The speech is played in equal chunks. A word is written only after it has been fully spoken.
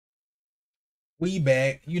We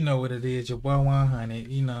back, you know what it is, your boy 100,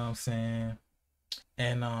 you know what I'm saying?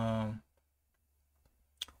 And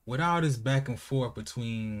with all this back and forth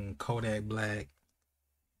between Kodak Black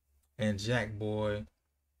and Jackboy,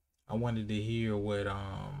 I wanted to hear what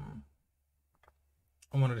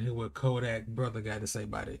Kodak brother got to say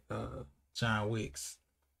about it, John Wicks.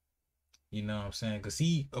 You know what I'm saying? Cause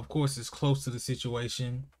he of course is close to the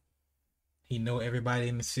situation. He know everybody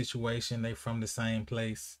in the situation, they from the same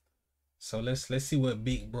place. So let's see what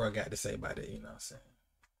Big Bro got to say about it, you know what I'm saying?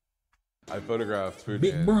 I photographed food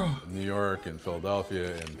Big in bro. New York and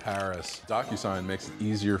Philadelphia and Paris. DocuSign makes it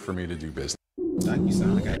easier for me to do business.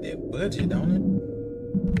 DocuSign got that budget, don't it?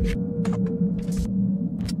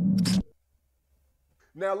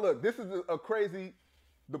 Now look, this is a crazy.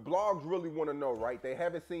 The blogs really want to know, right? They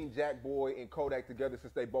haven't seen Jackboy and Kodak together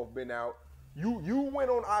since they both been out. You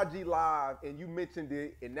went on IG Live and you mentioned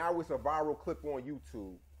it, and now it's a viral clip on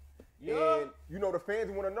YouTube. Yeah. And you know the fans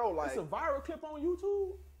want to know, like, it's a viral clip on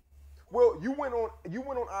YouTube. Well, you went on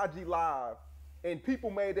IG Live, and people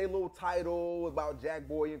made their little title about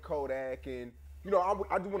Jackboy and Kodak, and you know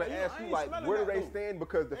I just want to ask you, like, where do they stand,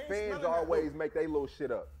 because the fans always make their little shit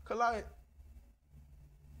up. Cause like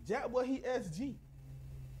Jackboy, he SG.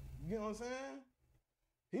 You know what I'm saying?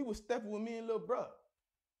 He was stepping with me and Lil Bruh.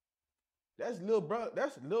 That's Lil Bruh.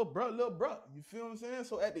 That's Lil Bruh, Lil Bruh. You feel what I'm saying?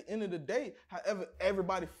 So at the end of the day, however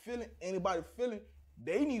everybody feeling, anybody feeling,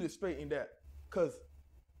 they need to straighten that. Cause,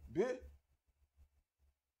 bitch,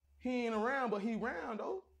 he ain't around, but he round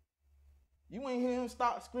though. You ain't hear him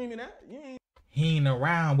stop screaming that. You ain't. He ain't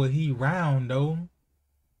around, but he round though.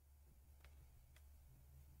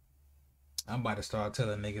 I'm about to start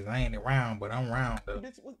telling niggas I ain't around, but I'm round though.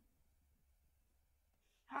 Bitch, what?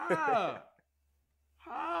 Ha!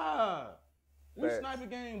 We Sniper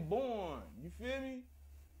Game born. You feel me?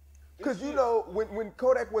 Because you know, when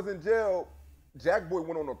Kodak was in jail, Jackboy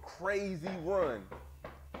went on a crazy run.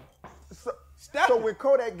 So when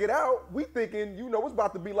Kodak get out, we thinking, you know, it's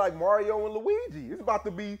about to be like Mario and Luigi. It's about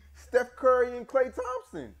to be Steph Curry and Klay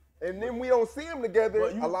Thompson. And then we don't see them together.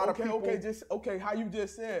 A lot of people. Okay, how you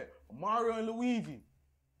just said Mario and Luigi.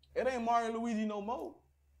 It ain't Mario and Luigi no more.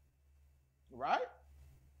 Right?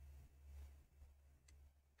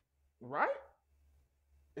 Right?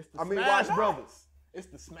 It's the Smash Brothers. It's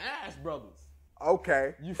the Smash Brothers.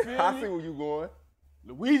 Okay. You feel me? I see where you going.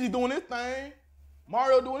 Luigi doing his thing.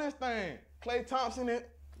 Mario doing his thing. Klay Thompson,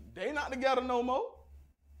 they not together no more.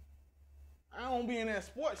 I don't be in that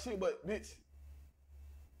sports shit, but bitch.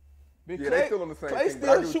 Yeah, they still on the same Klay thing.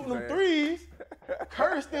 still shooting them threes.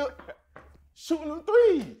 Curry still shooting them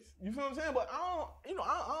threes. You feel what I'm saying? But I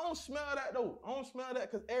don't smell that though. I don't smell that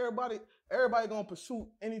because everybody gonna pursue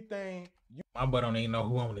anything. My butt don't even know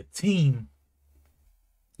who on the team.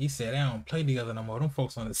 He said they don't play together no more. Them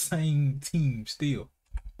folks on the same team still.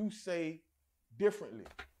 You say differently.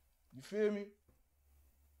 You feel me?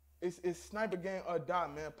 It's Sniper Gang or die,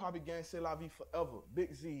 man. Poppy Gang, c'est la vie forever.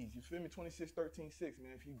 Big Z's, you feel me? 26-13-6,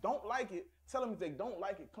 man. If you don't like it, tell them if they don't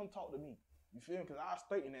like it, come talk to me. You feel me? Because I'll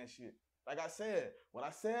straighten that shit. Like I said, what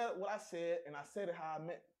I said, and I said it how I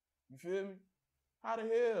meant. You feel me? How the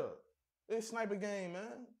hell? It's Sniper Gang,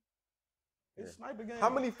 man. It's Sniper Gang. How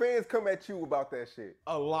many fans come at you about that shit?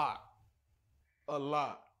 A lot.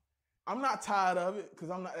 I'm not tired of it because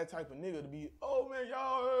I'm not that type of nigga to be, oh man,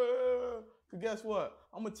 y'all. Because guess what?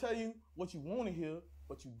 I'm going to tell you what you want to hear,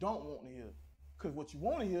 but you don't want to hear. Because what you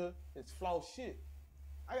want to hear is flawed shit.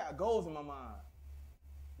 I got goals in my mind.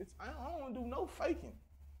 I don't want to do no faking.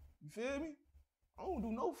 You feel me? I don't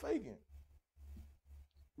do no faking.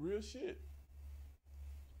 Real shit.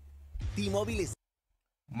 T-Mobile.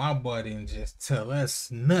 My boy didn't just tell us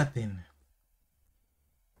nothing.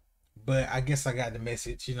 But I guess I got the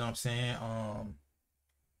message, you know what I'm saying?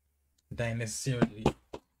 They ain't necessarily,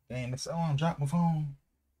 I dropped my phone.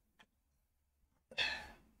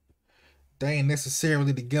 They ain't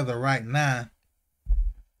necessarily together right now.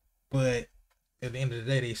 But at the end of the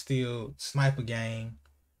day, they still Sniper Gang.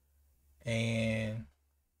 And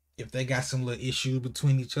if they got some little issues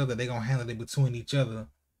between each other, they gonna handle it between each other.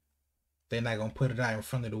 They're not gonna put it out in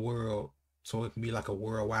front of the world so it can be like a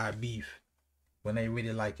worldwide beef when they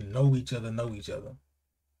really like know each other. You know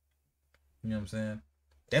what I'm saying?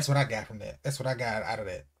 That's what I got from that. That's what I got out of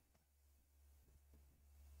that.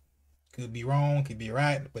 Could be wrong, could be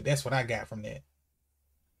right, but that's what I got from that.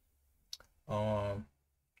 And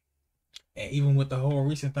even with the whole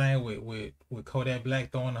recent thing with Kodak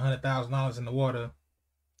Black throwing $100,000 in the water,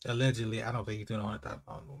 allegedly, I don't think he's doing $100,000.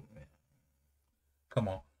 Come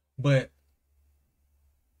on, but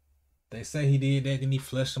they say he did that, then he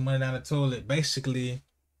flushed the money down the toilet. Basically,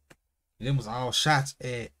 them was all shots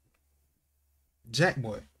at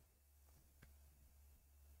Jackboy.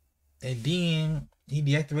 And then he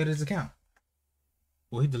deactivated his account.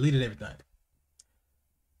 Well, he deleted everything.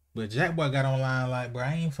 But Jackboy got online like, bro,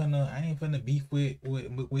 I ain't finna beef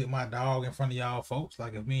with my dog in front of y'all folks.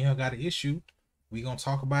 Like, if me and him got an issue, we gonna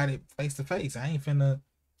talk about it face to face. I ain't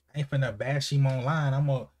finna bash him online. I'm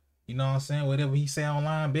a, you know what I'm saying? Whatever he say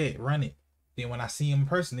online, bet, run it. Then when I see him in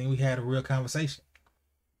person, then we had a real conversation.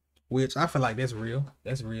 Which I feel like that's real.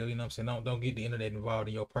 That's real, you know what I'm saying? Don't get the internet involved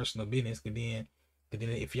in your personal business, cause then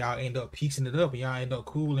if y'all end up piecing it up and y'all end up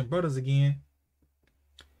cool and brothers again,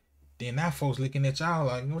 then now folks looking at y'all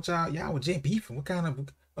like, what y'all was just beefing? What kind of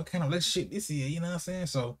relationship this is? You know what I'm saying?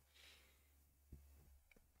 So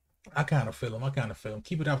I kind of feel him.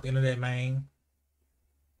 Keep it off the internet, man.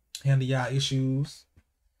 Handle y'all issues.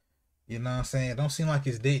 You know what I'm saying? Don't seem like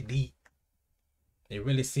it's that deep. It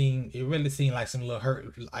really seemed like some little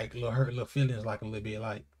hurt feelings, like a little bit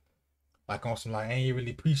like on some like, I ain't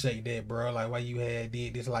really appreciate that, bro. Like, why you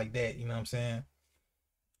did this like that? You know what I'm saying?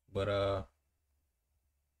 But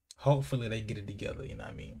hopefully they get it together. You know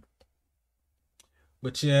what I mean?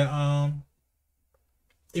 But yeah,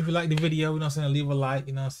 if you like the video, you know what I'm saying, leave a like.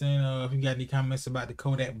 You know what I'm saying? If you got any comments about the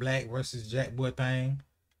Kodak Black versus Jackboy thing,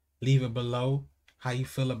 leave it below. How you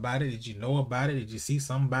feel about it? Did you know about it? Did you see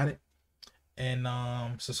something about it? And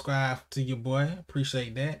subscribe to your boy.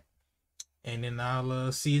 Appreciate that. And then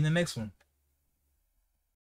I'll see you in the next one.